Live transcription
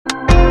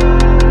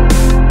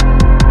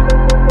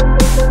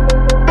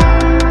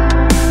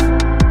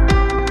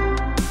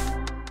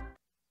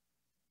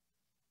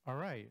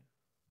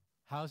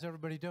How's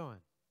everybody doing?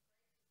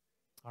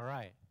 All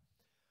right.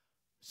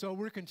 So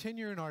we're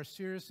continuing our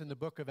series in the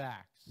book of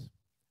Acts.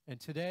 And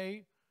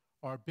today,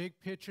 our big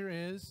picture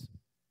is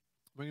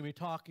we're going to be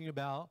talking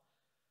about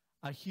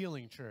a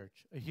healing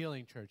church,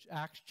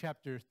 Acts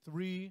chapter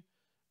 3,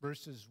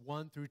 verses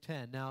 1 through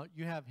 10. Now,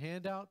 you have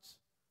handouts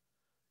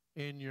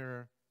in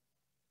your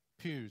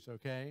pews,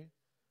 okay?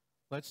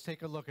 Let's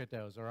take a look at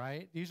those, all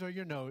right? These are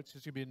your notes.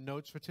 These are going to be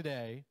notes for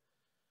today.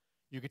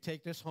 You could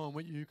take this home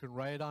with you. You can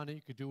write on it.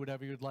 You could do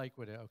whatever you'd like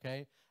with it,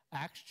 okay?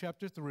 Acts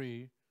chapter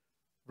 3,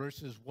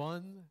 verses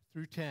 1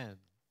 through 10.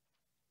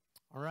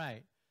 All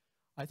right.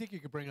 I think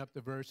you could bring up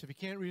the verse. If you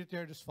can't read it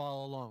there, just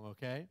follow along,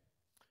 okay?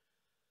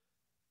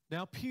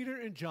 Now, Peter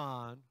and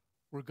John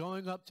were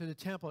going up to the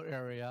temple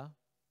area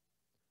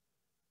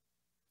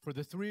for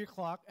the 3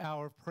 o'clock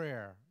hour of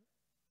prayer,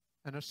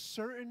 and a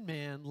certain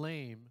man,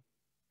 lame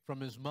from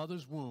his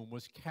mother's womb,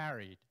 was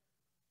carried,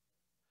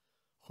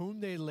 whom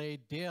they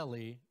laid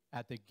daily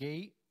at the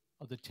gate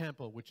of the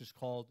temple, which is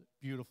called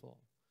Beautiful,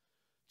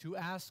 to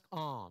ask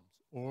alms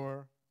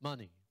or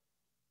money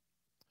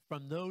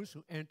from those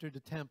who entered the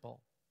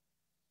temple,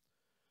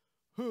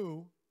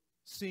 who,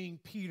 seeing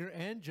Peter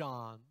and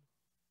John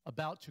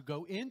about to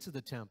go into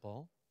the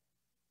temple,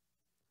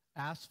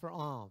 asked for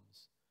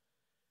alms.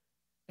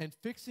 And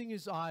fixing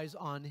his eyes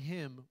on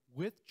him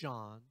with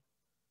John,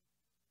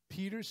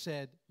 Peter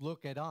said,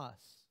 "Look at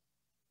us."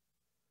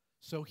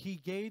 So he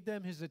gave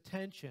them his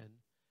attention,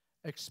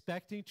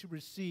 expecting to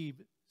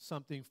receive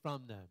something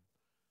from them.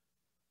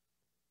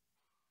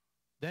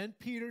 Then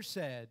Peter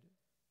said,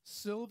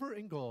 "Silver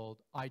and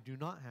gold I do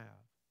not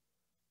have,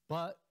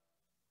 but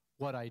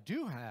what I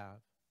do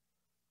have,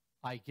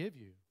 I give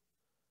you.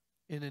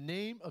 In the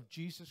name of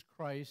Jesus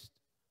Christ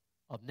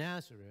of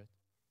Nazareth,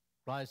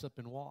 rise up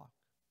and walk."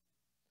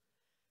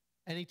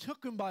 And he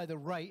took him by the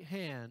right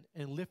hand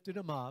and lifted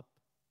him up,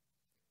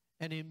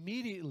 and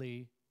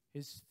immediately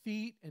his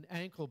feet and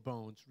ankle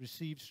bones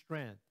received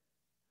strength.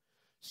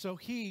 So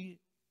he,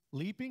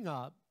 leaping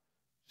up,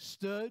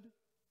 stood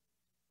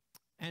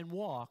and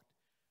walked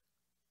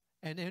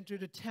and entered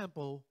the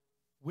temple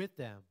with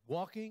them,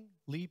 walking,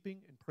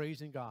 leaping, and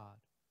praising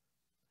God.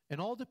 And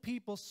all the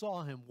people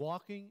saw him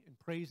walking and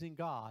praising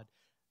God.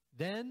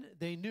 Then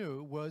they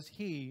knew it was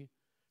he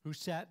who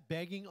sat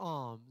begging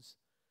alms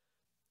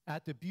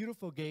at the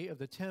Beautiful gate of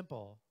the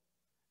temple,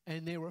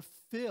 and they were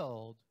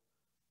filled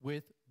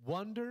with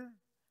wonder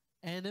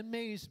and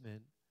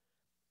amazement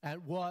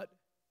at what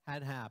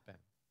had happened.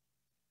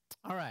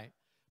 All right,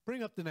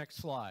 bring up the next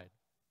slide.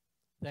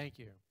 Thank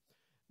you.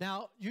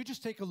 Now, you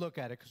just take a look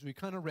at it because we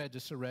kind of read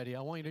this already.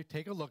 I want you to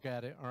take a look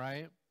at it, all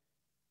right?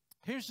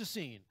 Here's the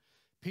scene.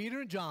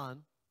 Peter and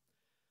John,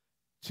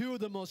 two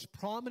of the most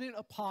prominent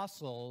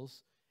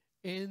apostles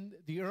in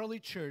the early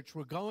church,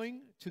 were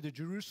going to the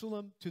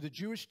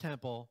Jewish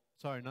temple.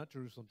 Sorry, not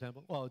Jerusalem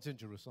temple. Well, it's in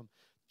Jerusalem.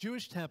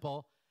 Jewish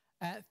temple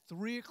at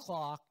 3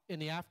 o'clock in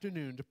the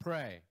afternoon to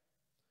pray.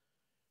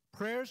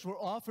 Prayers were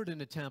offered in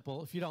the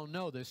temple, if you don't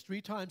know this, 3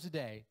 times a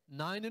day,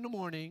 9 in the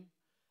morning,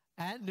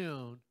 at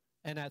noon,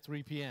 and at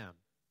 3 p.m.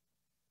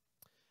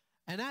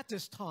 And at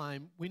this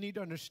time, we need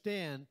to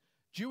understand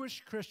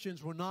Jewish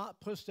Christians were not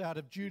pushed out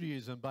of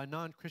Judaism by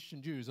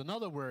non-Christian Jews. In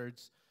other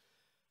words,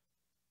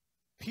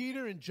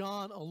 Peter and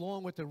John,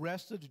 along with the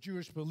rest of the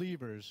Jewish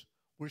believers,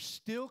 were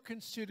still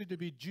considered to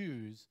be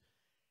Jews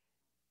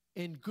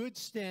in good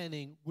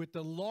standing with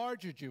the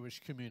larger Jewish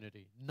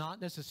community,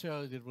 not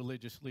necessarily the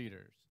religious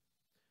leaders.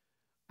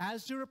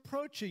 As they're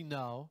approaching,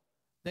 though,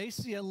 they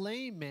see a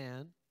lame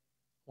man.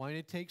 I want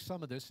you to take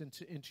some of this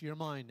into your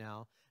mind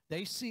now.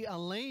 They see a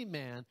lame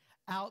man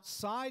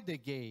outside the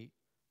gate,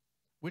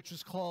 which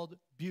is called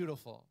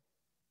Beautiful.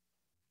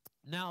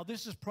 Now,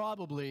 this is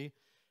probably,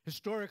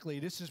 historically,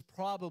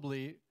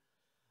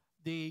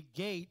 the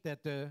gate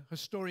that the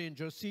historian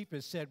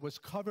Josephus said was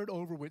covered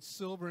over with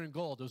silver and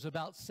gold. It was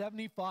about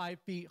 75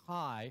 feet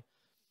high,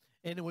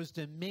 and it was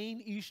the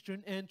main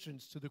eastern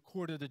entrance to the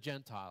court of the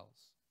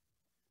Gentiles.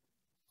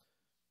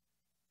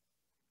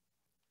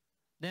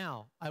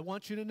 Now, I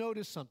want you to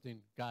notice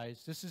something,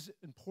 guys. This is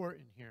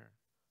important here.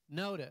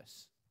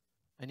 Notice,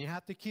 and you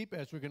have to keep it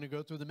as we're going to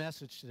go through the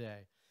message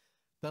today.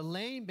 The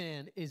lame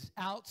man is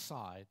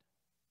outside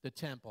the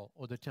temple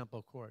or the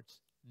temple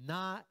courts,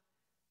 not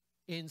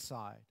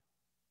inside.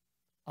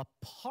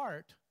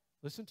 Apart,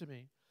 listen to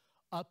me,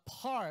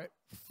 apart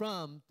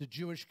from the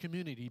Jewish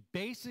community.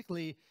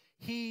 Basically,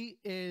 he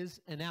is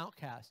an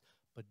outcast.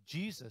 But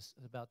Jesus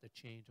is about to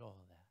change all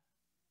of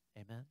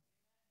that. Amen?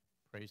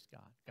 Praise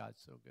God.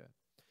 God's so good.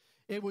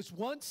 It was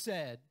once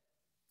said,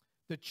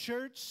 the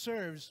church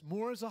serves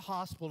more as a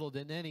hospital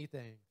than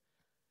anything.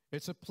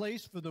 It's a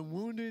place for the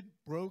wounded,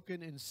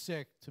 broken, and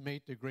sick to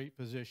meet the great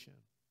physician.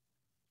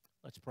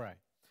 Let's pray.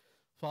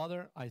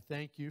 Father, I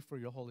thank you for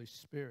your Holy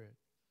Spirit.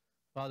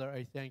 Father,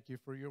 I thank you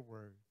for your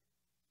word.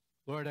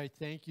 Lord, I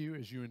thank you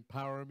as you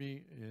empower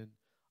me, and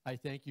I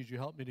thank you as you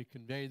help me to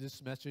convey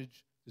this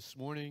message this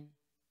morning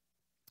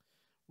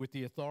with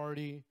the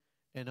authority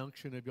and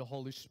unction of your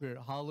Holy Spirit.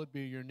 Hallowed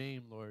be your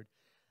name, Lord.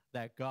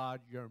 that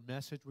God, your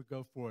message would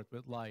go forth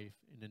with life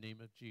in the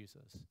name of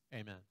Jesus.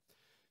 Amen.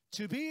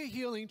 To be a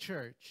healing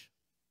church.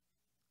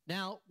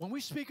 Now, when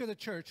we speak of the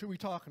church, who are we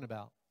talking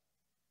about?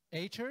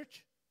 A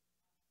church?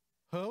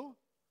 Who?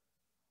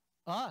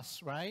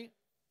 Us, right?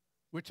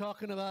 We're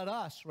talking about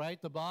us,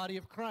 right? The body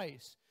of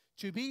Christ.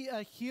 To be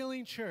a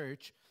healing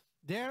church,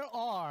 there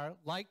are,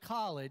 like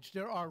college,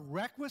 there are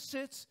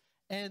requisites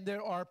and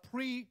there are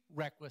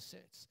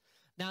prerequisites.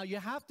 Now, you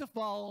have to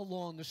follow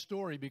along the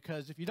story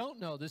because if you don't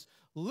know this,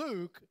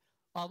 Luke,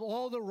 of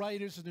all the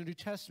writers in the New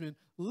Testament,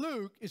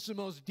 Luke is the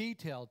most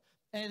detailed.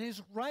 And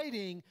his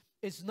writing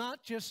is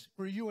not just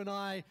for you and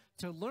I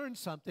to learn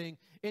something,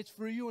 it's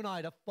for you and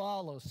I to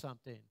follow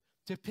something,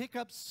 to pick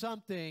up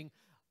something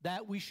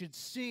that we should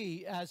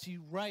see as he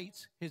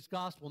writes his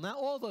gospel. Now,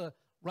 all the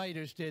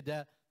writers did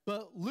that,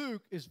 but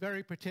Luke is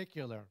very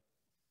particular.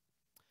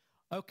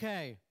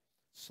 Okay,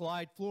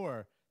 slide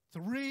 4.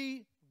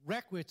 3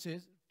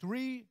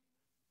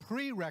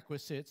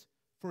 prerequisites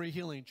for a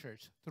healing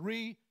church.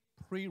 3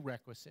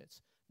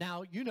 prerequisites.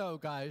 Now, you know,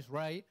 guys,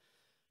 right?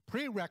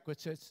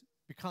 Prerequisites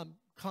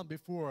come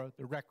before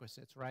the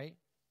requisites, right?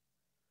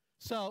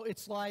 So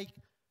it's like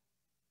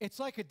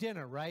a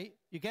dinner, right?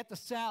 You get the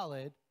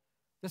salad.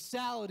 The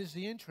salad is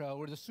the intro,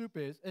 or the soup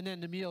is, and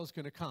then the meal is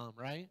going to come,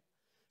 right?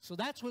 So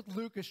that's what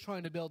Luke is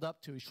trying to build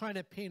up to. He's trying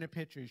to paint a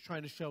picture. He's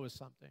trying to show us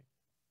something.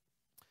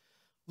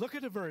 Look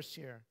at the verse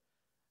here.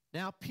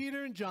 Now,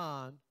 Peter and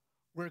John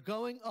were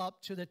going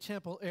up to the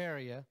temple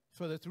area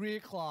for the 3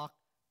 o'clock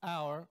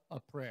hour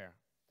of prayer.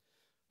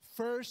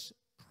 First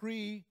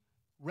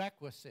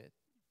prerequisite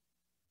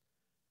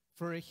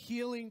for a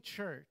healing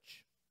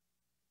church.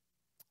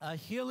 A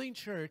healing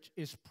church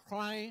is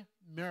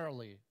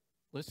primarily,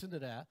 listen to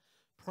that,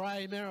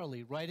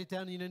 primarily, write it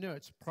down in your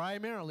notes,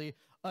 primarily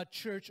a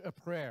church of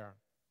prayer.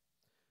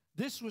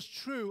 This was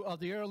true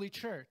of the early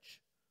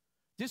church.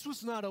 This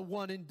was not a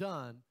one and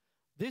done.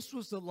 This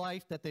was the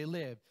life that they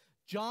lived.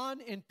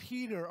 John and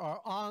Peter are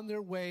on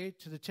their way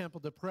to the temple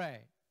to pray.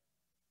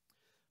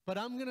 But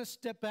I'm going to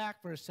step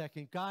back for a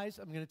second. Guys,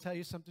 I'm going to tell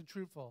you something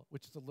truthful,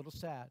 which is a little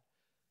sad.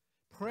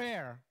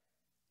 Prayer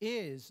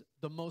is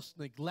the most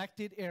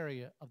neglected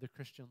area of the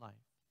Christian life.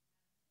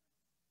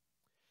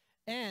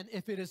 And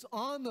if it is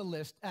on the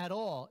list at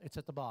all, it's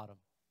at the bottom.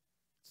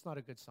 It's not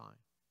a good sign.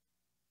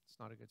 It's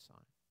not a good sign.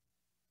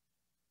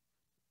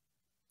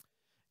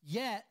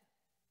 Yet,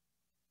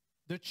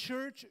 the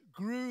church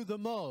grew the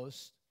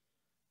most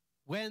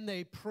when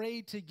they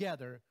prayed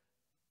together.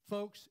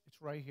 Folks,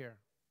 it's right here.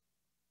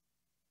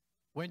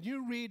 When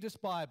you read this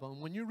Bible,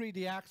 and when you read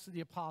the Acts of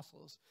the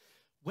Apostles,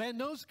 when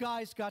those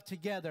guys got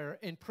together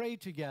and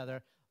prayed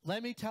together,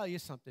 let me tell you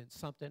something.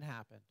 Something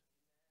happened.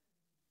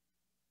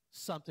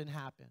 Something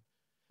happened.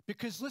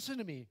 Because listen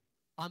to me.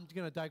 I'm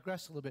going to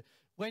digress a little bit.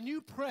 When you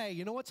pray,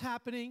 you know what's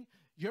happening?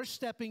 You're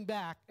stepping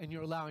back and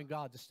you're allowing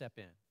God to step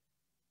in.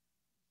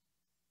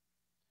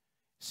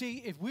 See,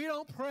 if we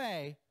don't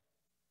pray,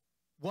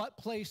 what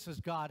place does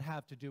God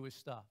have to do his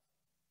stuff?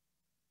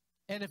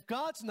 And if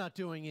God's not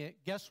doing it,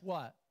 guess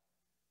what?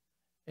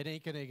 It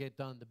ain't going to get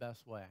done the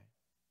best way.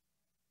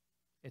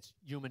 It's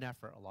human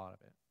effort, a lot of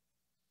it.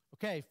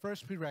 Okay,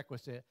 first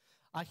prerequisite.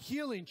 A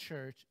healing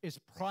church is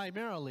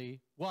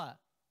primarily what?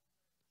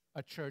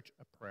 A church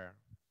of prayer.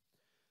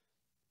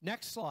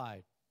 Next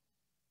slide.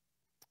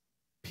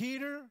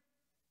 Peter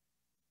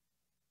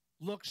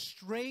looked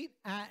straight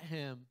at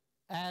him,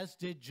 as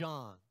did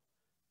John.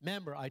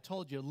 Remember, I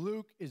told you,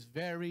 Luke is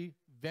very,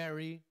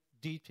 very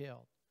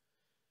detailed.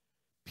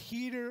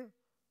 Peter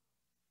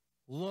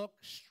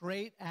looked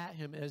straight at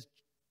him, as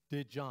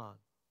did John.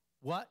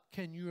 What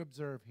can you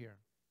observe here?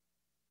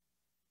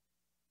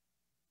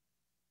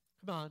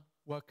 Come on,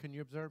 what can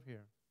you observe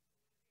here?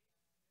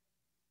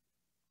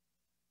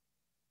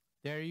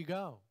 There you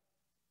go.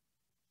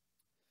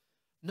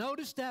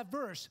 Notice that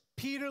verse.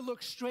 Peter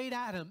looked straight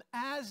at him,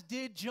 as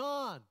did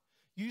John.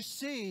 You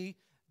see,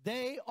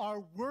 they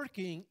are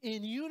working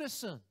in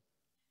unison,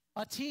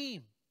 a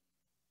team.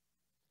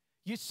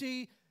 You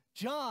see,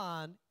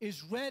 John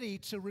is ready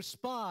to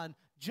respond.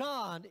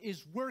 John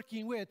is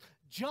working with.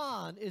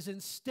 John is in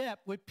step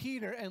with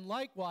Peter, and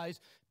likewise,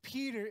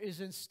 Peter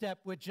is in step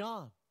with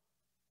John.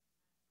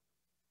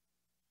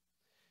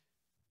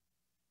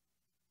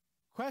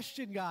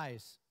 Question,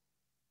 guys.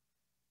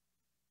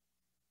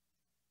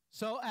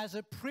 So as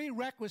a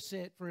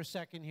prerequisite for a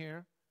second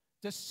here,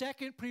 the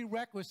second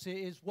prerequisite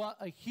is what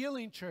a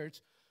healing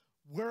church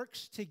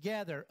works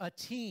together, a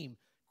team.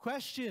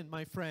 Question,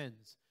 my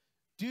friends,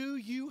 do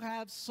you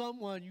have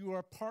someone you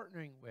are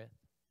partnering with?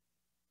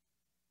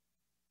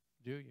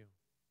 Do you?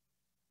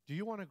 Do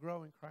you want to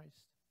grow in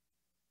Christ?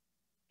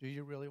 Do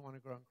you really want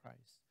to grow in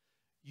Christ?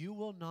 You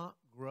will not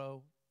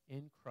grow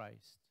in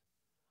Christ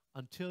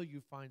until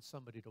you find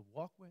somebody to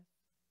walk with,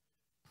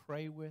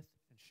 pray with,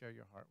 and share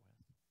your heart with.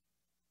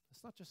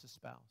 It's not just a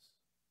spouse.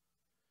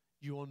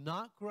 You will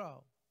not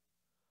grow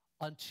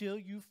until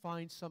you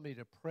find somebody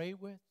to pray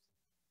with,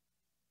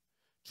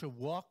 to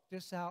walk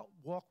this out,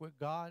 walk with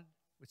God,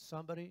 with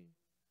somebody,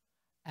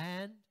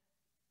 and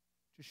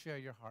to share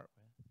your heart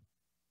with.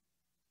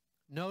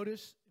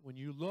 Notice when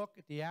you look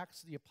at the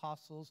Acts of the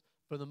Apostles,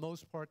 for the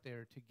most part,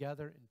 they're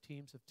together in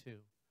teams of 2,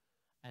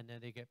 and then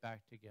they get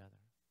back together.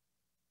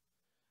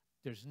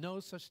 There's no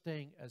such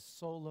thing as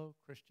solo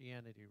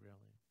Christianity, really.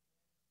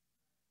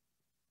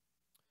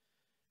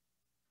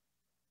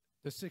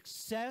 The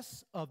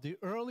success of the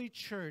early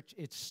church,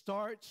 it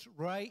starts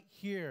right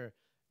here.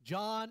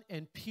 John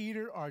and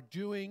Peter are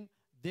doing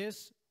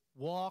this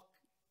walk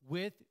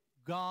with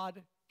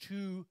God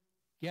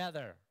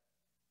together.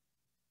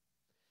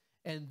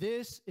 And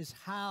this is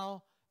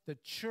how the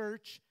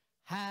church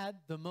had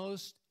the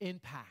most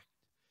impact.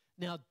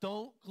 Now,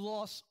 don't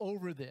gloss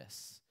over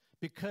this,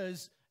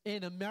 because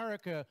in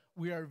America,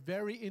 we are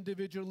very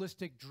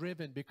individualistic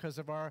driven because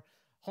of our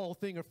whole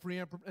thing of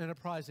free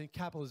enterprise and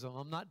capitalism.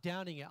 I'm not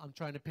downing it. I'm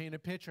trying to paint a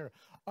picture.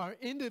 Our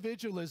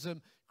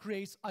individualism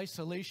creates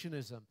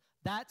isolationism.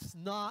 That's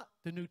not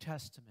the New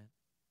Testament.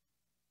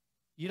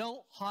 You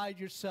don't hide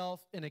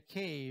yourself in a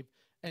cave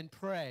and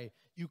pray.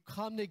 You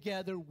come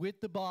together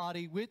with the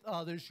body, with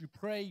others. You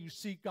pray, you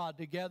seek God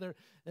together,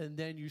 and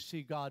then you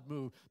see God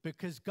move.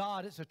 Because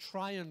God is a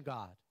triune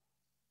God.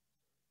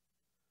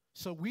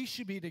 So we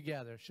should be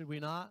together, should we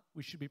not?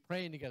 We should be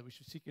praying together. We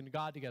should be seeking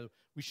God together.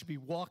 We should be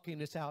walking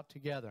this out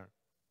together.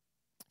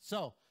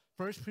 So,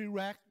 first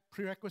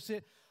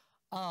prerequisite,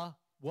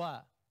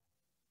 what?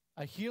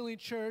 A healing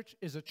church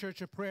is a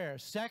church of prayer.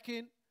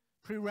 Second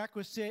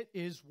prerequisite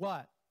is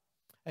what?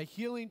 A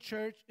healing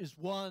church is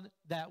one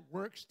that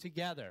works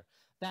together,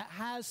 that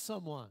has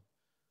someone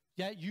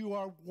that you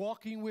are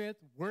walking with,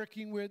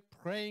 working with,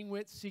 praying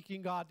with,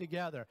 seeking God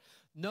together.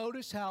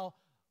 Notice how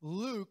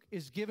Luke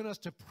is giving us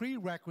the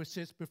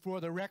prerequisites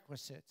before the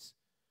requisites.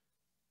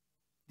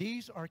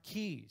 These are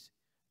keys.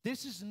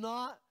 This is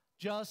not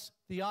just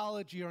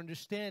theology or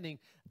understanding.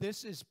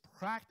 This is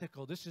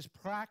practical. This is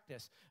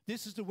practice.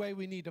 This is the way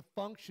we need to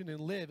function and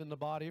live in the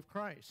body of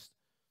Christ.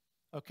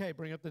 Okay,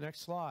 bring up the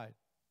next slide.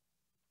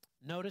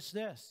 Notice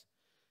this.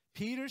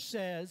 Peter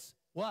says,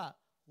 what?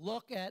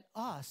 Look at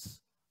us,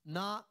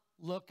 not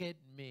look at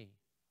me.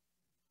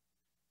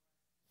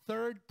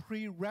 Third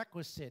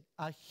prerequisite,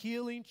 a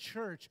healing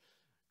church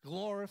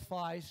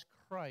glorifies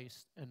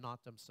Christ and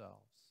not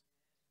themselves.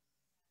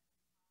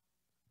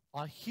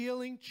 A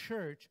healing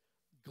church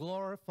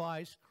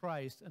glorifies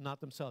Christ and not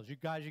themselves. You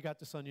guys, you got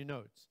this on your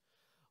notes.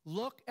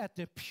 Look at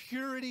the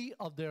purity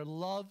of their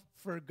love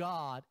for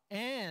God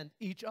and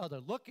each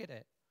other. Look at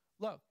it.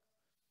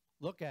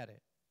 Look at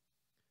it.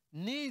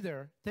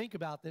 Neither, think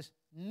about this,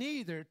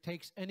 neither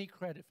takes any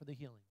credit for the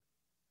healing.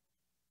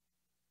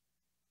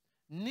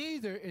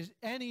 Neither is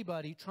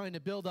anybody trying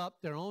to build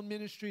up their own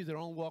ministry, their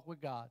own walk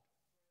with God.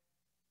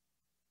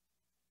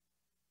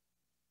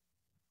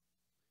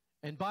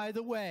 And by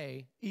the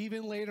way,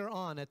 even later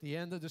on at the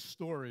end of the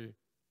story,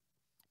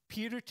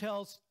 Peter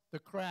tells the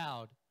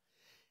crowd,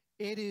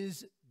 it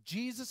is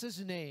Jesus'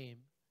 name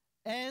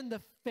and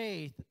the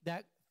faith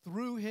that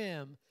through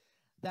him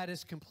that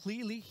has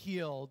completely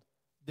healed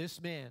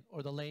this man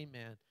or the lame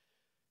man.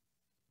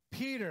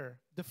 Peter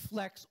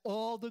deflects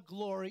all the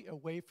glory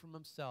away from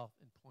himself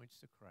and points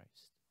to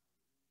Christ.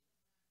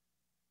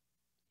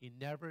 He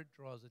never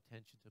draws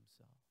attention to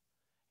himself.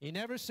 He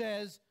never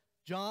says,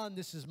 John,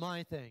 this is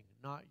my thing,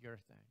 not your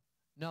thing.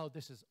 No,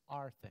 this is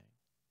our thing.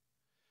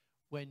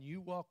 When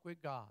you walk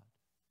with God,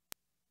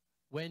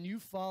 when you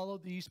follow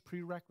these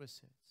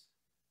prerequisites,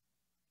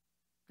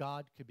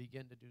 God could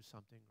begin to do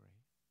something great.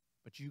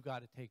 But you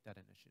got to take that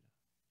initiative.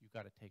 You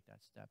got to take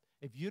that step.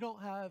 If you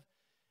don't have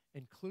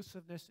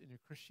inclusiveness in your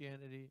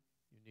Christianity,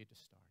 you need to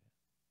start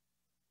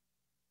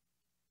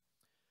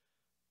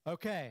it.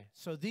 Okay,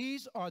 so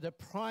these are the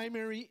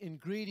primary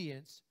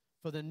ingredients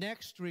for the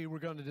next three we're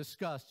going to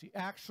discuss, the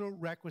actual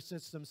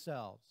requisites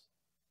themselves.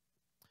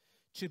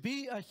 To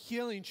be a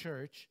healing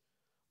church,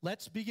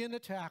 let's begin to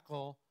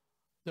tackle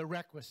the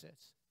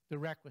requisites. The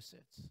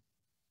requisites.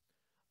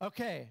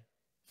 Okay,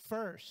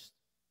 first,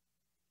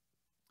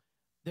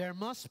 there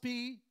must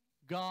be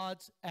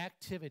God's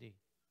activity.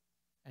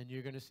 And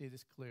you're going to see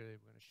this clearly.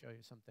 We're going to show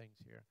you some things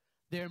here.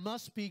 There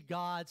must be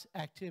God's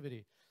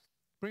activity.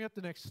 Bring up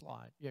the next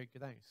slide. Yeah,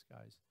 thanks,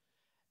 guys.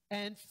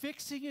 And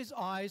fixing his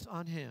eyes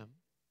on him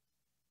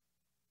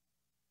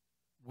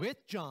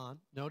with John,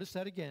 notice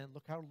that again.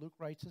 Look how Luke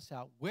writes this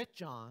out. With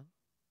John,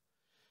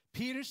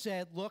 Peter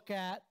said, look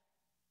at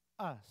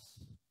us.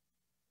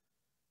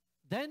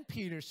 Then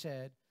Peter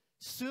said,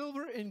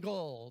 silver and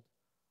gold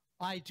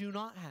I do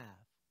not have.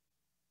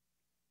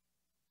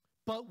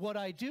 But what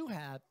I do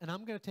have, and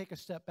I'm going to take a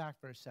step back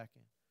for a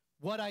second.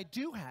 What I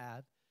do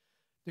have,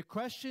 the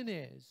question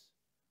is,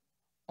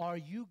 are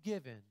you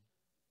giving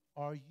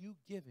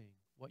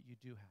what you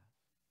do have?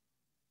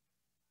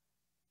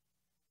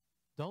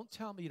 Don't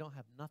tell me you don't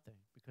have nothing,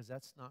 because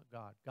that's not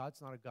God.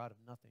 God's not a God of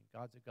nothing.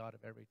 God's a God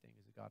of everything.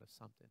 He's a God of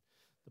something.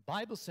 The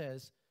Bible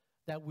says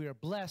that we are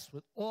blessed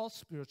with all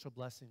spiritual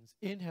blessings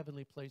in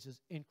heavenly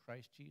places in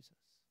Christ Jesus.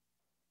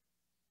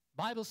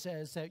 Bible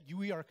says that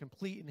we are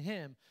complete in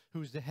him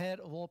who is the head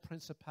of all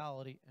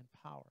principality and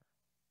power.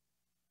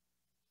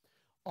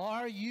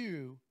 Are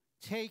you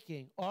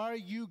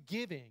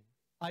giving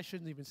I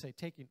shouldn't even say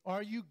taking.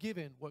 Are you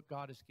given what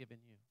God has given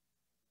you?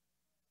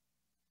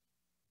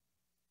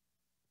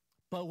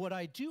 But what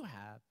I do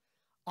have,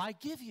 I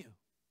give you.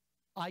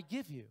 I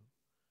give you.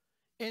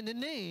 In the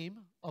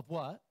name of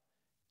what?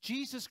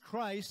 Jesus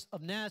Christ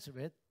of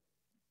Nazareth.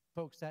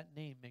 Folks, that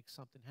name makes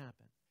something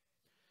happen.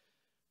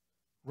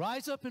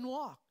 Rise up and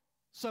walk.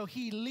 So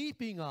he,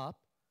 leaping up,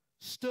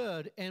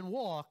 stood and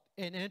walked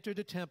and entered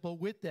the temple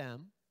with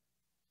them,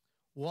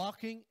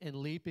 walking and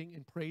leaping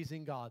and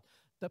praising God.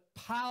 The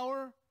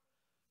power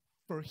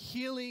for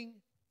healing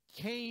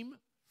came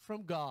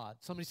from God.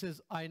 Somebody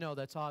says, I know,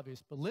 that's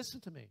obvious, but listen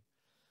to me.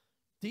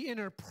 The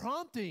inner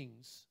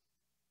promptings,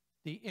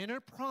 we're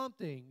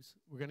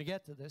going to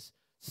get to this,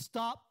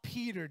 stopped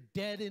Peter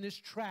dead in his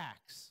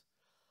tracks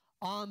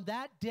on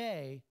that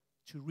day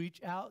to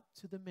reach out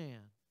to the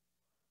man.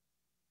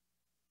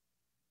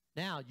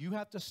 Now, you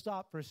have to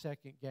stop for a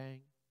second,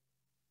 gang.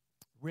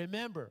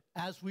 Remember,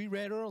 as we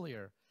read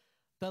earlier,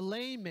 the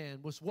lame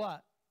man was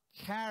what?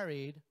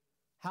 Carried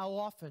how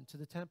often to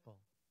the temple?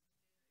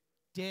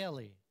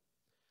 Daily.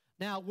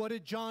 Now, what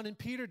did John and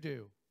Peter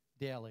do?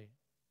 Daily.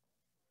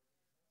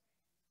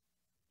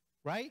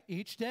 Right?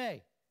 Each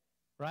day.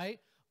 Right?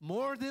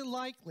 More than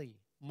likely,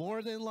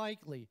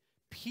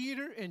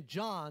 Peter and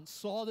John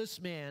saw this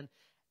man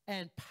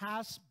and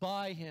passed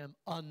by him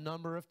a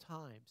number of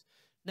times.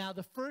 Now,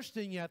 the first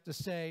thing you have to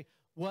say,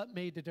 what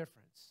made the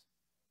difference?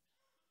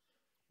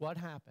 What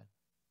happened?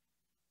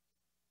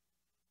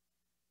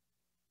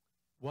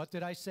 What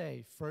did I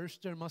say?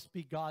 First, there must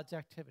be God's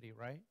activity,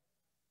 right?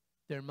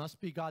 There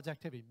must be God's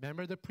activity.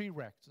 Remember the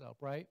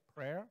prerequisites, right?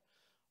 Prayer,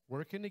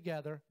 working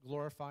together,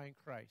 glorifying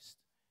Christ.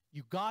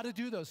 You got to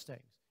do those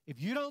things.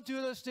 If you don't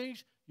do those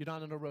things, you're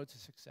not on the road to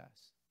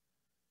success.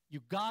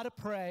 You got to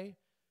pray.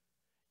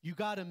 You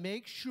got to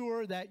make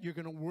sure that you're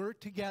going to work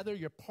together.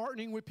 You're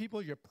partnering with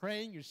people. You're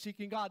praying. You're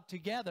seeking God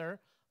together,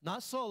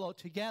 not solo,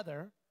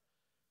 together.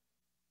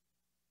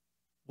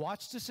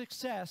 Watch the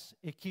success.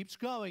 It keeps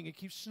going. It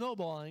keeps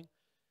snowballing.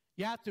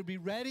 You have to be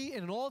ready,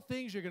 and in all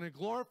things, you're going to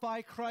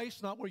glorify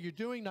Christ, not what you're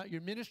doing, not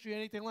your ministry,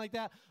 anything like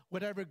that.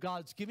 Whatever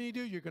God's giving you to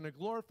do, you're going to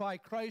glorify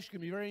Christ. You're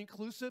going to be very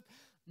inclusive.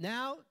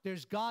 Now,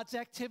 there's God's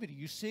activity.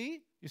 You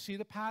see? You see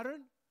the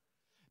pattern?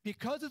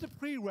 Because of the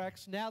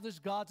prereqs, now there's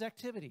God's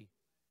activity.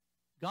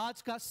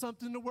 God's got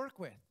something to work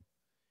with.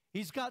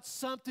 He's got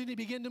something to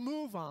begin to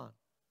move on,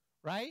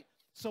 right?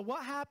 So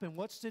what happened?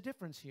 What's the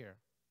difference here?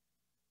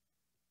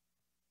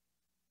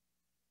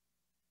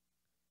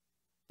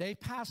 They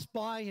passed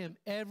by him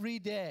every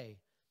day.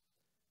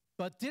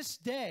 But this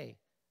day,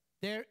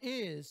 there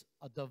is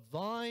a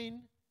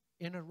divine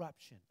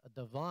interruption, a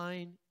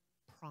divine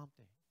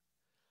prompting,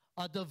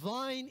 a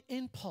divine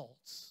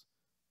impulse.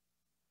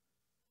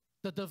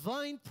 The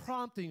divine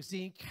promptings,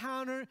 the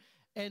encounter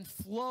and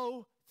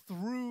flow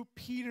through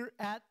Peter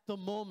at the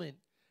moment.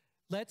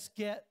 Let's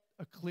get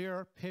a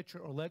clearer picture,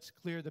 or let's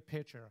clear the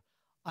picture.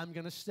 I'm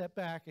going to step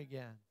back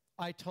again.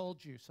 I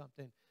told you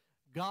something.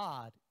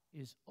 God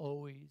is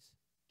always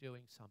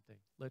doing something.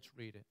 Let's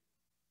read it.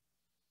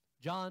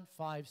 John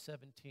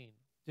 5:17.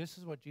 This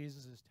is what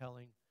Jesus is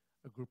telling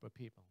a group of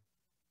people.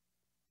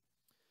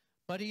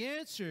 But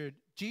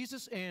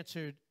Jesus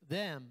answered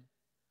them,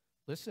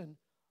 listen,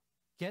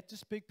 get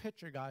this big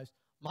picture, guys.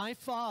 My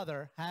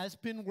Father has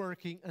been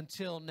working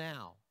until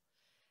now,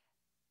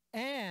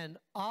 and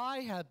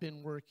I have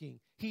been working.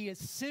 He is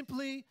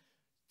simply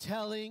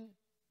telling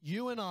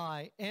you and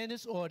I and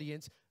his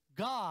audience,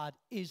 God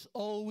is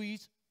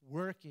always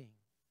working.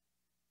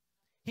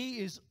 He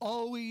is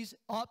always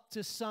up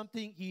to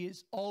something. He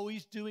is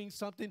always doing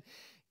something.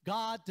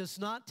 God does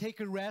not take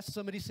a rest.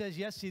 Somebody says,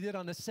 yes, he did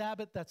on the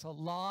Sabbath. That's a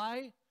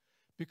lie,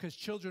 because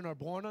children are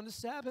born on the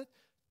Sabbath.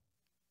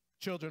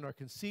 Children are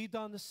conceived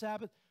on the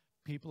Sabbath.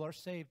 People are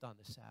saved on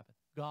the Sabbath.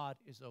 God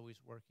is always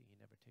working. He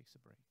never takes a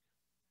break.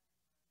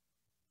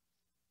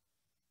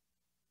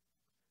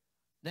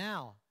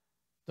 Now,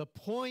 the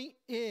point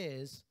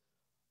is,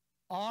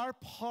 our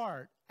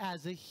part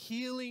as a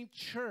healing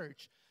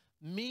church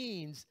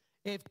means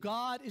if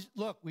God is,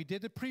 look, we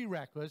did the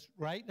prerequisites,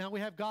 right? Now we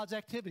have God's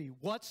activity.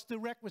 What's the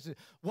requisite?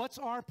 What's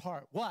our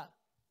part? What?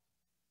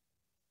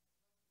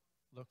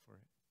 Look for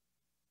it.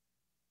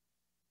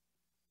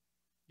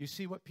 You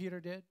see what Peter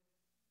did?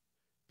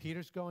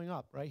 Peter's going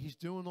up, right? He's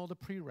doing all the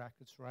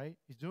prerequisites, right?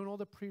 He's doing all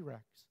the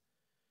prereqs.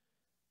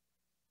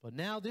 But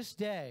now this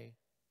day,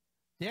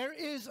 there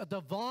is a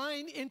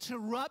divine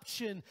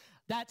interruption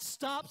that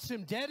stops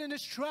him dead in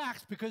his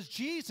tracks, because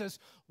Jesus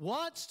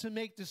wants to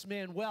make this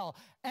man well.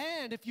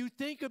 And if you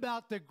think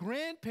about the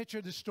grand picture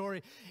of the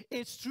story,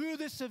 it's through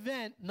this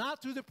event,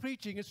 not through the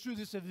preaching, it's through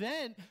this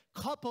event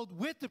coupled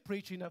with the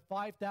preaching that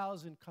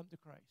 5,000 come to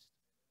Christ.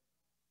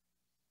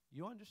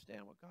 You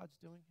understand what God's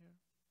doing here?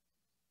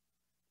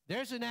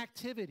 There's an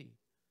activity,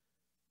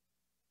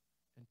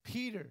 and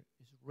Peter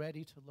is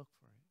ready to look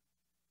for it.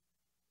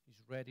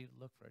 He's ready to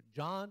look for it.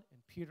 John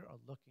and Peter are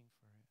looking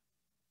for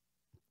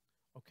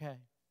it. Okay.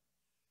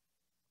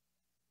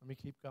 Let me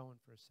keep going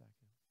for a second.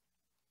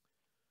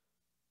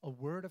 A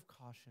word of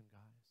caution,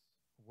 guys.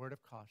 A word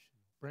of caution.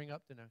 Bring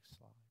up the next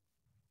slide.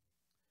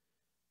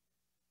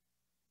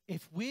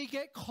 If we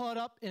get caught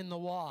up in the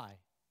why,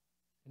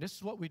 and this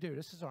is what we do.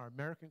 This is our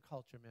American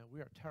culture, man.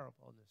 We are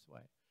terrible in this way.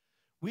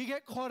 We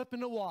get caught up in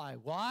the why.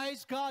 Why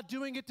is God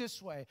doing it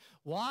this way?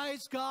 Why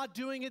is God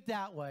doing it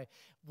that way?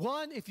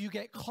 One, if you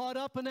get caught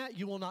up in that,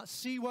 you will not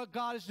see what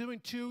God is doing.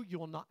 Two, you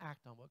will not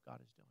act on what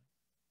God is doing.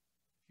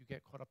 If you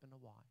get caught up in the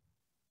why.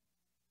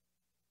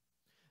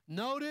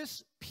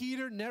 Notice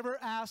Peter never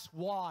asks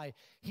why.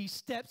 He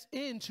steps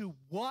into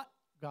what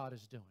God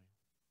is doing.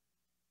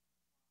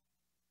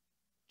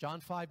 John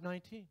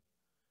 5:19.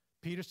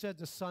 Peter said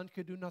the Son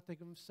could do nothing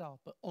of himself,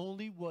 but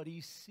only what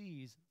he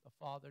sees the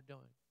Father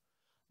doing.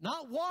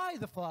 Not why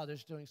the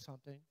Father's doing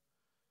something,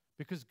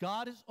 because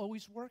God is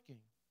always working.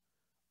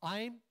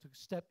 I'm to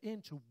step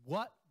into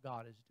what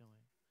God is doing.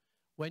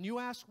 When you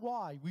ask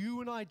why,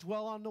 you and I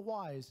dwell on the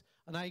whys,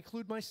 and I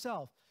include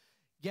myself.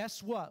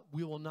 Guess what?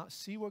 We will not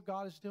see what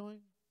God is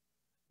doing.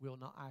 We will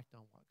not act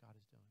on what God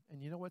is doing.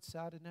 And you know what's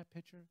sad in that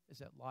picture? Is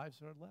that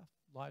lives are left.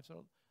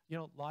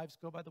 Lives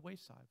go by the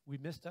wayside. We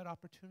missed that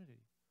opportunity.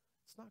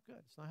 It's not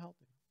good. It's not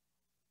healthy.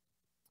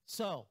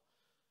 So,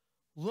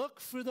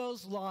 look for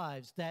those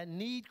lives that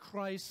need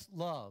Christ's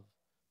love,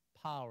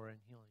 power, and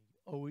healing.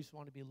 You always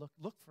want to be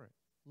look for it.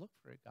 Look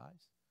for it,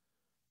 guys.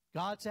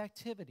 God's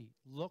activity,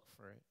 look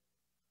for it.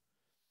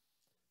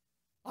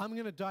 I'm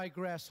going to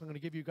digress. I'm going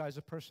to give you guys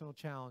a personal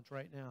challenge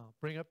right now.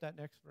 Bring up that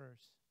next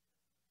verse.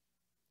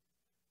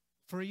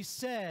 For he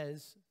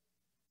says,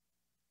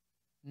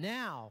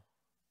 now.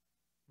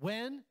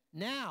 When?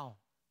 Now.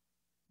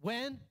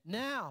 When?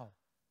 Now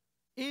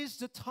is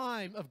the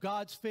time of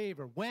God's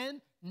favor.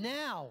 When?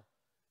 Now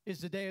is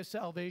the day of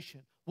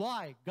salvation.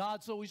 Why?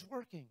 God's always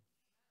working.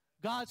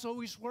 God's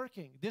always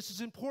working. This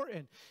is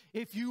important.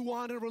 If you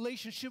want a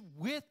relationship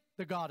with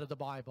the God of the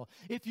Bible,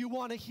 if you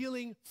want a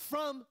healing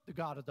from the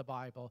God of the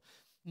Bible,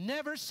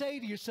 never say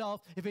to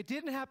yourself, if it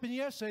didn't happen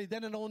yesterday,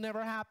 then it will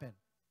never happen.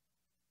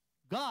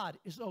 God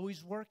is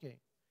always working.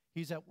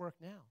 He's at work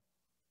now.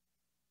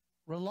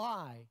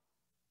 Rely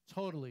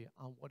totally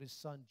on what his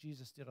son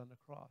Jesus did on the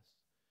cross.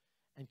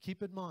 And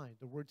keep in mind,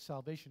 the word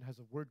salvation has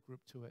a word group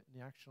to it in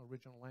the actual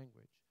original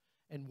language.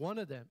 And one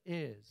of them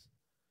is,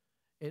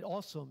 it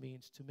also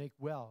means to make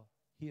well,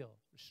 heal,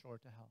 restore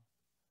to health.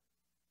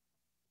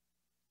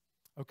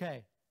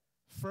 Okay,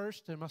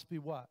 first, there must be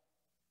what?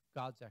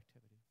 God's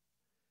activity.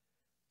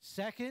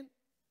 Second,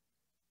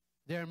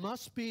 there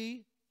must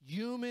be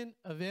human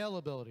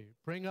availability.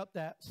 Bring up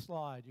that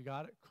slide. You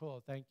got it?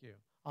 Cool, thank you.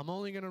 I'm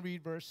only going to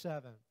read verse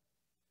 7.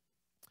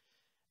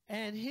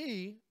 And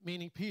he,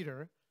 meaning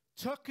Peter,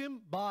 took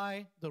him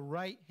by the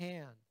right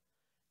hand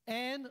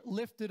and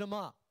lifted him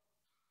up.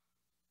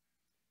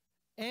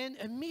 And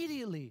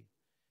immediately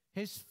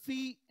his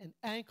feet and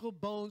ankle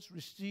bones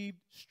received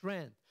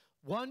strength.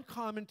 One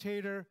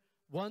commentator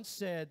once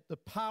said the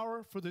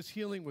power for this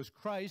healing was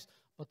Christ,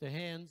 but the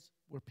hands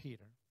were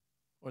Peter,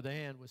 or the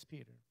hand was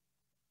Peter.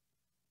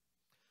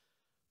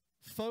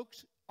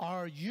 Folks,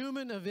 our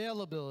human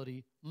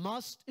availability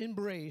must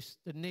embrace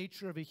the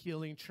nature of a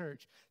healing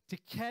church. To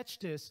catch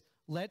this,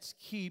 let's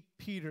keep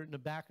Peter in the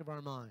back of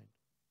our mind.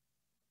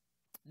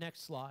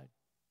 Next slide.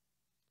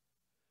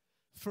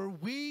 For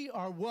we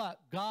are what?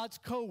 God's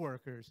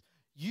co-workers.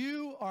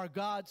 You are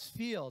God's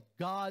field,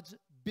 God's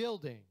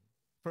building.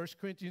 1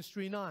 Corinthians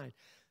 3:9.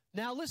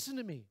 Now listen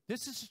to me.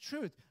 This is the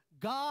truth.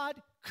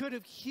 God could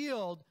have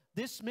healed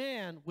this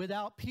man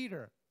without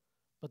Peter,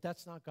 but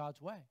that's not God's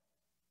way.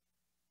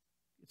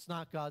 It's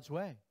not God's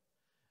way.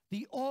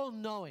 The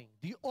all-knowing,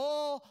 the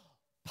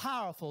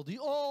all-powerful, the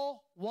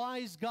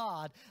all-wise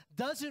God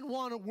doesn't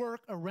want to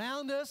work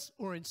around us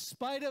or in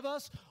spite of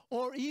us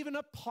or even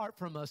apart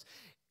from us.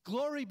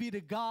 Glory be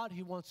to God,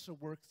 he wants to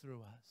work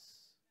through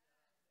us.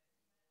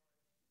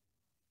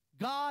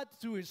 God,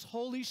 through his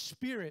Holy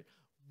Spirit,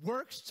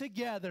 works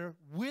together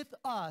with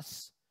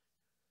us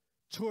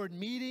toward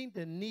meeting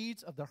the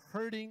needs of the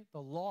hurting,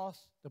 the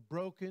lost, the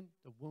broken,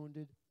 the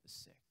wounded, the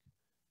sick.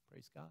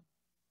 Praise God.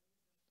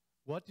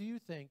 What do you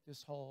think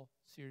this whole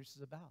series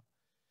is about?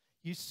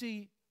 You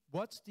see,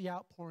 what's the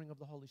outpouring of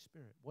the Holy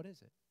Spirit? What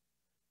is it?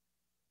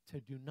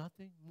 To do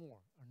nothing more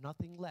or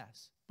nothing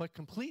less, but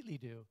completely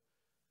do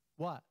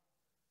what?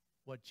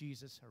 What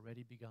Jesus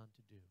already begun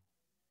to do.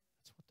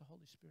 That's what the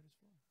Holy Spirit is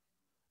for.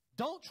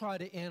 Don't try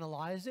to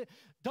analyze it.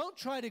 Don't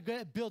try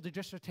to build a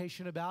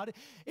dissertation about it.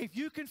 If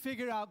you can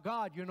figure out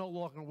God, you're no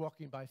longer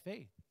walking by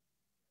faith.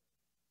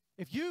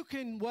 If you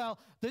can, well,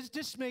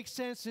 this makes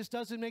sense, this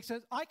doesn't make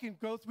sense. We can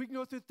go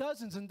through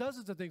dozens and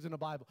dozens of things in the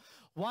Bible.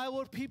 Why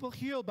were people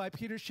healed by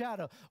Peter's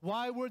shadow?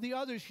 Why were the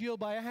others healed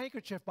by a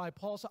handkerchief by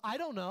Paul? So I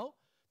don't know.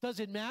 Does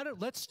it matter?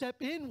 Let's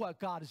step in what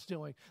God is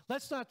doing.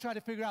 Let's not try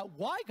to figure out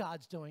why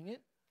God's doing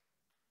it.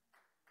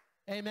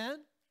 Amen?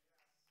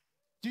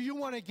 Do you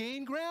want to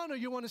gain ground or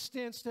you want to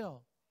stand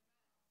still?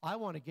 I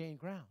want to gain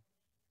ground.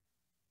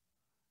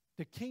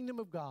 The kingdom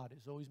of God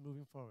is always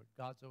moving forward.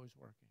 God's always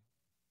working.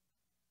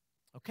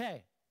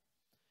 Okay.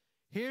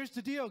 Here's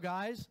the deal,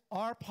 guys.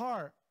 Our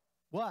part.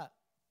 What?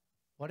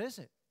 What is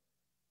it?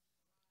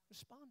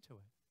 Respond to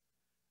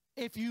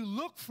it. If you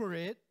look for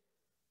it,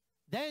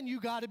 then you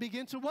got to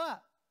begin to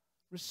what?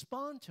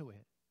 respond to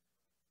it.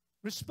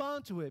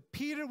 Respond to it.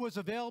 Peter was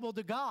available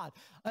to God.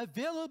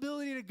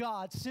 Availability to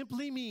God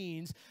simply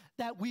means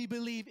that we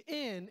believe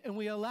in and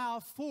we allow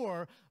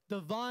for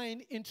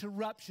divine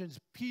interruptions.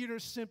 Peter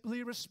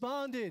simply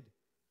responded.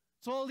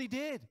 That's all he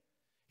did.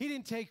 He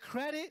didn't take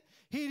credit.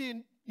 He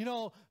didn't,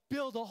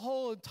 build a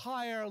whole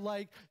entire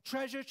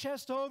treasure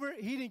chest over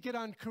it. He didn't get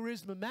on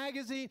Charisma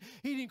magazine.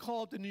 He didn't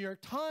call it the New York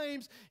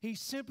Times. He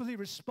simply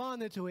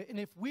responded to it. And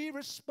if we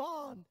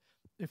respond,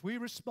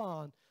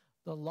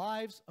 the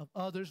lives of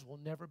others will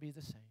never be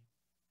the same.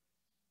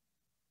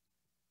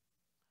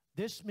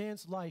 This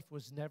man's life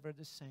was never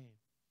the same.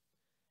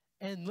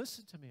 And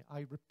listen to me.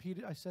 I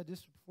said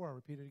this before, I'll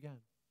repeat it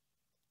again.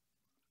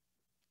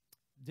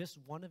 This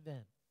one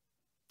event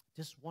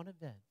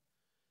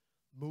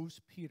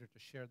moves Peter to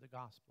share the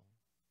gospel.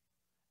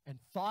 And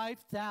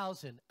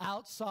 5,000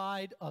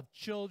 outside of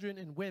children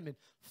and women,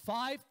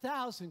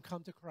 5,000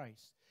 come to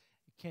Christ.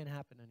 It can't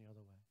happen any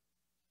other way.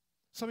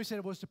 Somebody said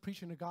it was the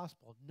preaching the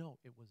gospel. No,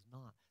 it was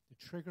not. The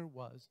trigger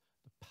was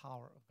the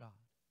power of God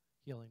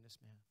healing this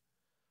man.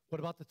 What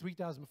about the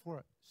 3,000 before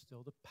it?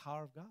 Still the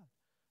power of God.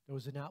 There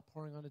was an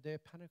outpouring on the day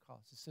of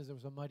Pentecost. It says there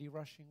was a mighty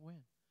rushing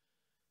wind.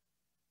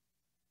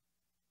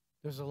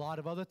 There's a lot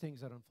of other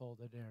things that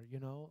unfolded there,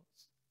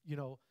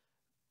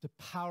 The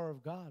power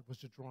of God was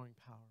the drawing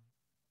power.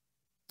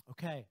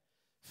 Okay,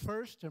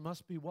 first, there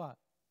must be what?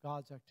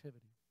 God's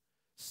activity.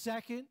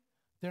 Second,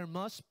 there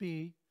must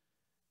be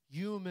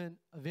human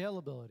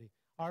availability.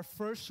 Our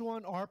first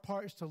one, our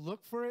part is to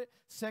look for it.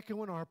 Second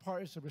one, our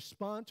part is to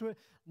respond to it.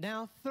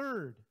 Now,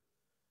 third,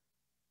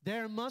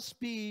 there must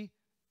be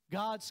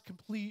God's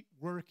complete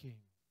working.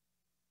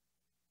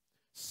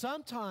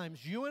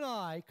 Sometimes you and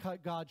I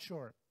cut God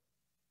short.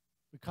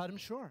 We cut him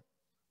short.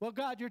 Well,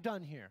 God, you're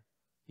done here.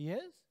 He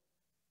is?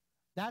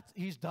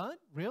 He's done?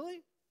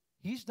 Really?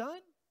 He's done?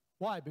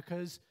 Why?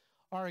 Because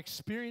our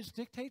experience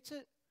dictates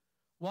it?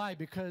 Why?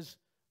 Because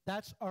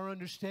that's our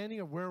understanding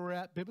of where we're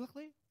at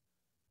biblically?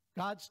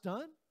 God's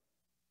done?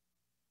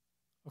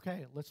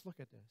 Okay, let's look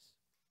at this.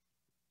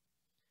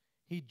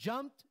 He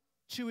jumped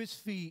to his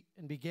feet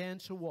and began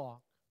to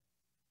walk.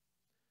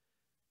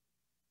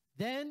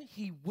 Then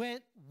he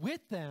went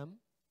with them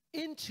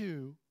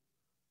into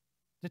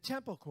the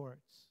temple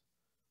courts,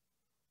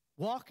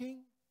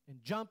 walking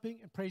and jumping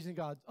and praising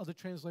God. Other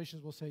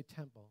translations will say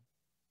temple.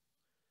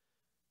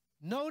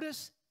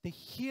 Notice the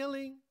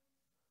healing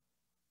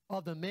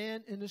of the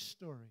man in the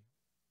story.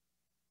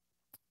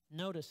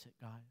 Notice it,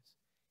 guys.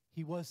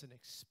 He wasn't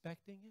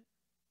expecting it.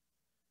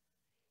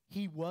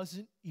 He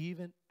wasn't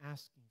even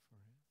asking for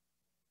it.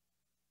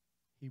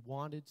 He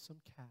wanted some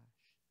cash.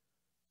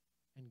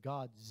 And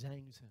God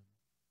zangs him.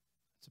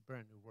 It's a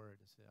brand new word.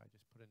 I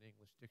just put it in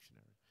English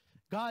dictionary.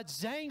 God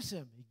zangs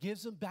him. He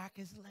gives him back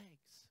his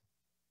legs.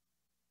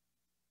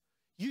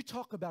 You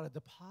talk about a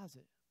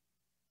deposit.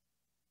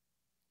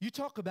 You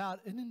talk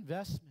about an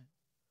investment.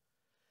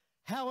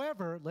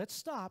 However, let's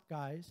stop,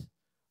 guys.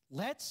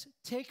 Let's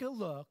take a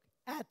look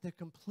at the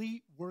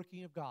complete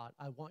working of God.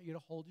 I want you to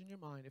hold in your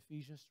mind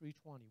Ephesians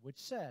 3:20, which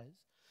says,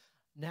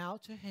 now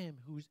to him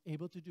who is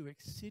able to do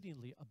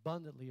exceedingly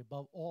abundantly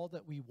above all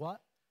that we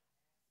what?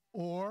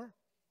 Or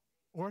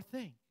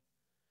think.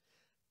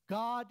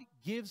 God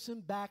gives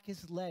him back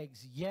his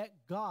legs, yet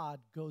God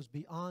goes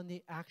beyond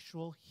the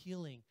actual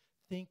healing.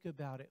 Think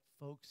about it,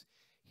 folks.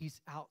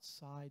 He's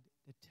outside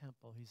the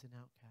temple.'s an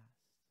outcast.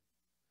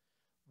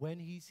 When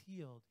he's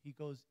healed, he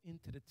goes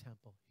into the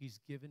temple. He's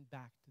given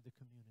back to the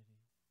community.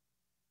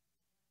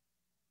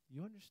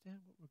 You understand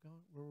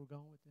where we're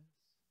going with this?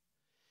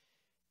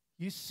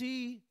 You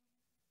see,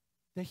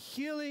 the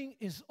healing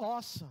is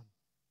awesome.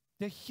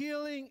 The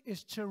healing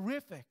is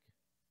terrific.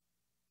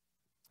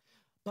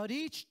 But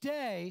each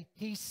day,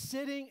 he's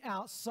sitting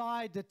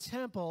outside the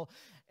temple,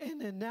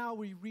 and then now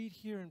we read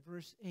here in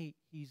verse 8,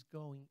 he's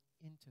going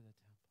into the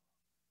temple.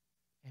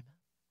 Amen?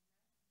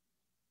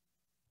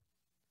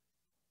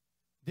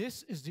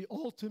 This is the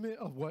ultimate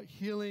of what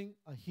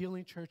a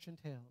healing church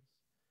entails.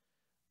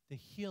 The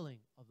healing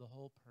of the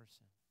whole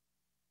person.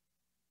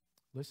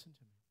 Listen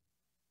to me.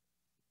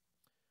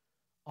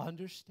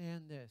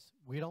 Understand this.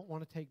 We don't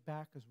want to take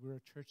back because we're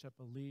a church that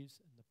believes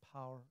in the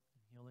power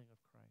and healing of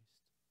Christ.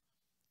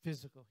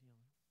 Physical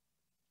healing,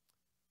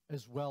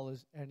 as well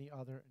as any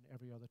other and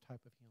every other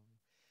type of healing.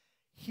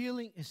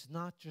 Healing is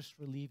not just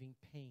relieving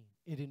pain.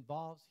 It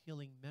involves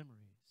healing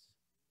memories,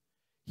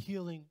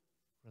 healing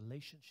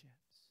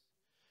relationships,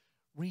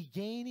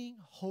 regaining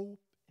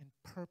hope and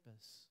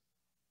purpose,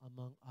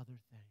 among other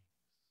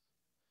things.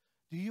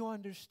 Do you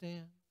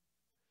understand?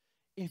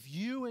 If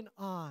you and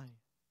I,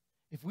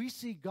 if we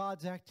see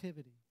God's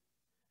activity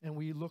and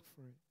we look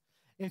for it,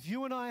 if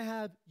you and I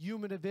have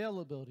human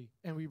availability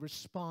and we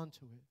respond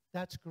to it,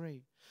 that's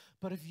great.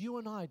 But if you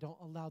and I don't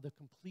allow the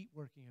complete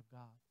working of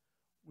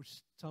God,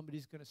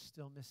 somebody's going to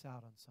still miss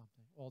out on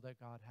something, all that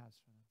God has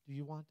for them. Do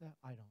you want that?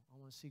 I don't. I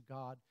want to see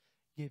God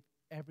give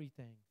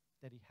everything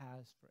that he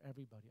has for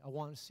everybody. I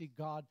want to see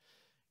God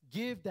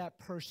give that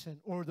person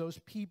or those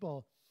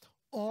people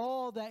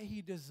all that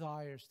he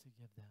desires to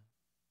give them.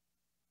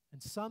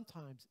 And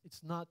sometimes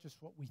it's not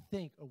just what we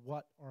think or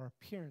what our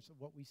appearance of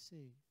what we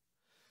see.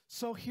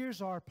 So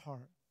here's our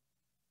part.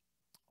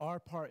 Our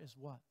part is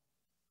what?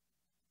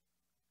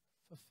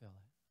 Fulfill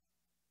it.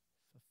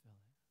 Fulfill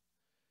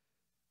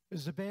it.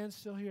 Is the band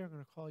still here? I'm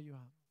going to call you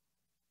out.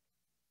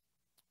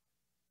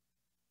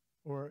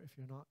 Or if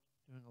you're not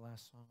doing a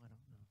last song, I don't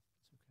know.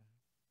 It's okay.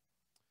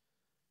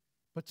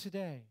 But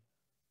today,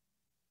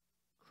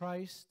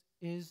 Christ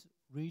is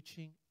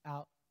reaching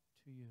out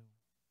to you.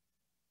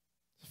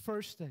 The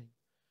first thing,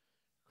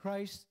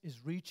 Christ is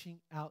reaching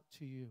out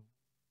to you.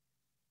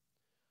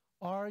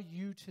 Are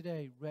you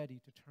today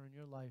ready to turn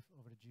your life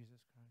over to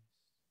Jesus Christ?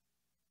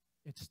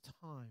 It's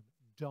time.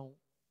 Don't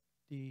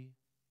delay.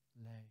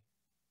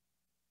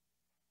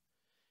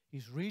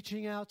 He's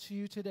reaching out to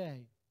you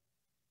today.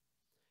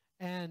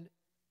 And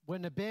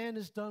when the band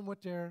is done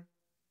with their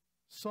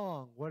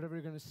song, whatever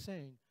you're going to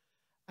sing,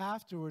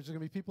 afterwards, there are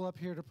going to be people up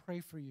here to pray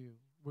for you.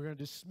 We're going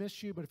to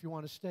dismiss you, but if you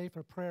want to stay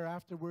for prayer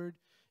afterward,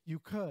 you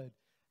could.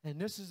 And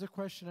this is the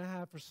question I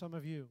have for some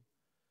of you.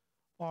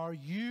 Are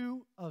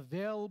you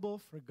available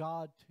for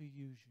God to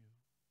use you?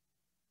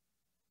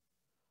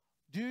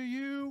 Do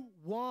you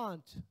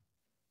want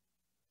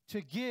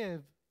to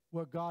give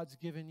what God's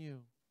given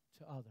you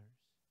to others?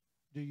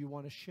 Do you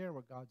want to share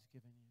what God's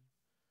given you?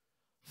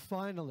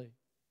 Finally,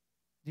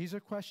 these are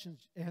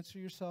questions. Answer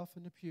yourself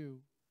in the pew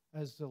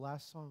as the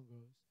last song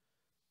goes.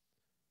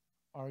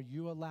 Are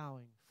you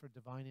allowing for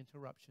divine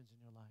interruptions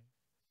in your life?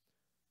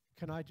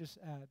 Can I just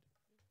add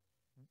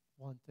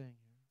one thing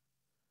here?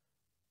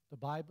 The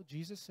Bible,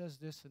 Jesus says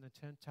this in the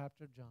 10th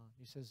chapter of John.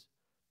 He says,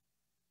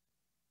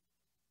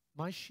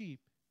 my sheep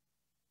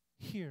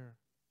hear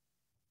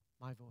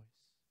my voice.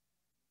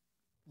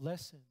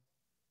 Listen.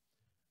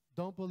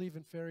 Don't believe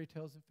in fairy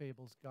tales and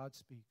fables. God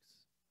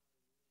speaks.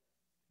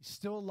 He's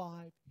still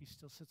alive. He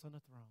still sits on the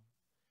throne.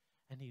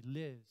 And he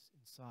lives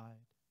inside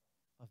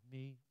of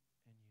me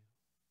and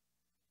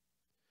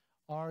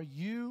you. Are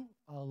you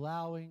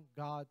allowing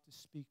God to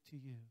speak to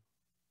you?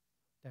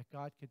 That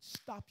God could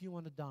stop you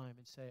on a dime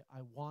and say, I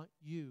want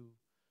you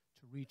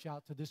to reach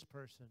out to this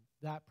person,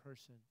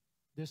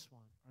 this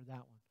one, or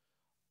that one.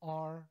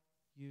 Are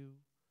you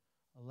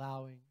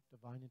allowing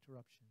divine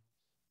interruption?